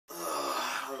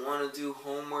don't want to do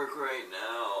homework right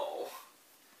now.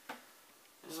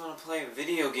 I just want to play a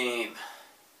video game.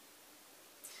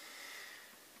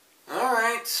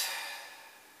 Alright.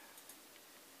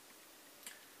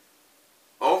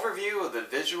 Overview of the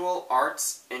visual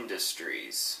arts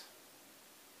industries.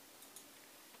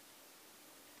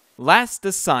 Last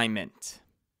assignment.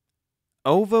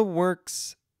 OVA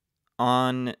works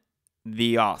on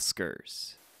the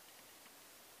Oscars.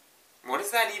 What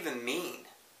does that even mean?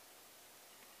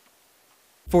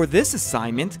 For this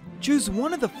assignment, choose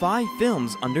one of the 5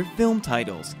 films under film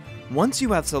titles. Once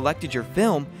you have selected your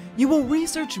film, you will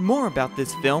research more about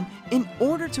this film in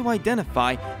order to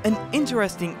identify an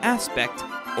interesting aspect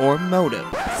or motive.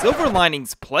 Silver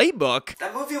Linings Playbook?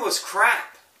 That movie was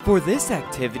crap. For this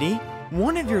activity,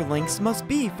 one of your links must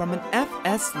be from an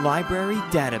FS library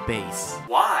database.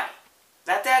 Why?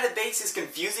 That database is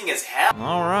confusing as hell.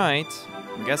 Alright,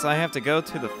 I guess I have to go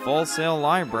to the Full Sail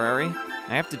library.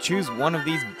 I have to choose one of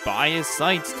these biased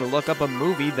sites to look up a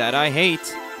movie that I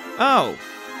hate. Oh,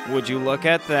 would you look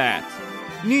at that?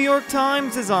 New York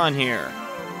Times is on here.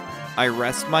 I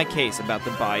rest my case about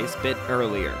the bias bit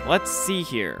earlier. Let's see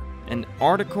here. An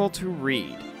article to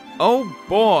read. Oh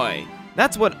boy,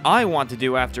 that's what I want to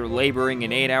do after laboring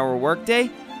an 8-hour workday.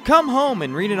 Come home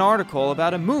and read an article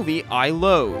about a movie I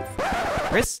loathe.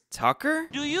 Chris Tucker?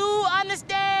 Do you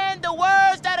understand the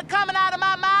words that are coming out of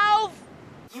my mouth?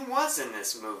 He was in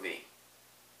this movie.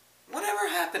 Whatever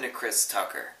happened to Chris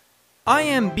Tucker?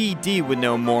 IMBD would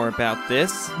know more about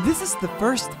this. This is the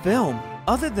first film,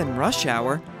 other than Rush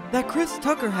Hour, that Chris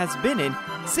Tucker has been in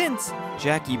since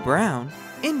Jackie Brown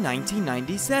in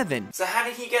 1997. So how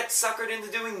did he get suckered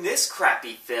into doing this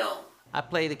crappy film? I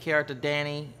play the character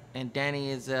Danny, and Danny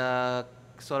is a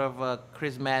sort of a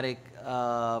charismatic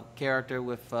character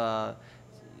with,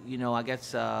 you know, I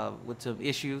guess with some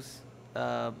issues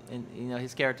in, you know,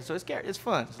 his character. So it's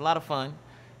fun. It's a lot of fun,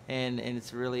 and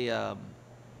it's really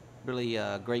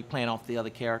great playing off the other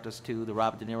characters too, the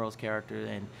Robert De Niro's character,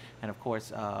 and of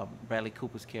course Bradley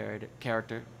Cooper's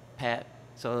character, Pat.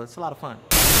 So it's a lot of fun.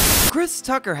 Chris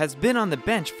Tucker has been on the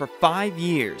bench for 5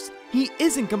 years. He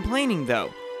isn't complaining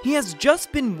though. He has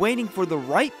just been waiting for the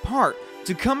right part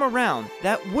to come around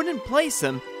that wouldn't place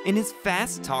him in his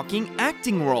fast-talking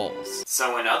acting roles.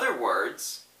 So in other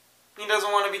words, he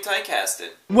doesn't want to be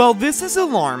typecasted. Well, this is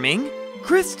alarming.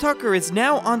 Chris Tucker is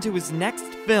now onto his next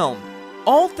film,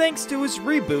 all thanks to his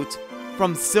reboot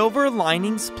from Silver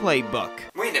Linings Playbook.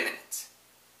 Wait a minute.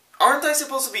 Aren't I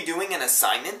supposed to be doing an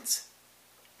assignment?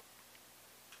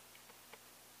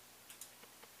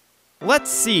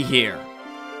 Let's see here.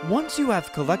 Once you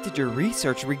have collected your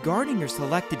research regarding your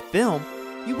selected film,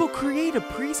 you will create a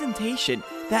presentation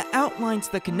that outlines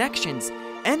the connections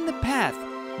and the path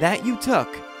that you took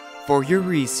for your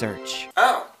research.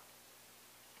 Oh.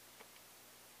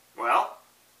 Well,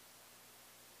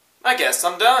 I guess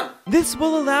I'm done. This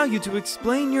will allow you to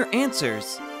explain your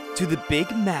answers to the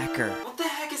Big Macker. What the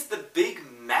heck is the Big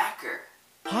Macker?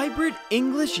 Hybrid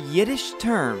English-Yiddish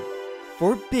term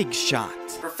for big shot.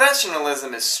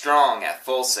 Professionalism is strong at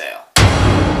Full Sail.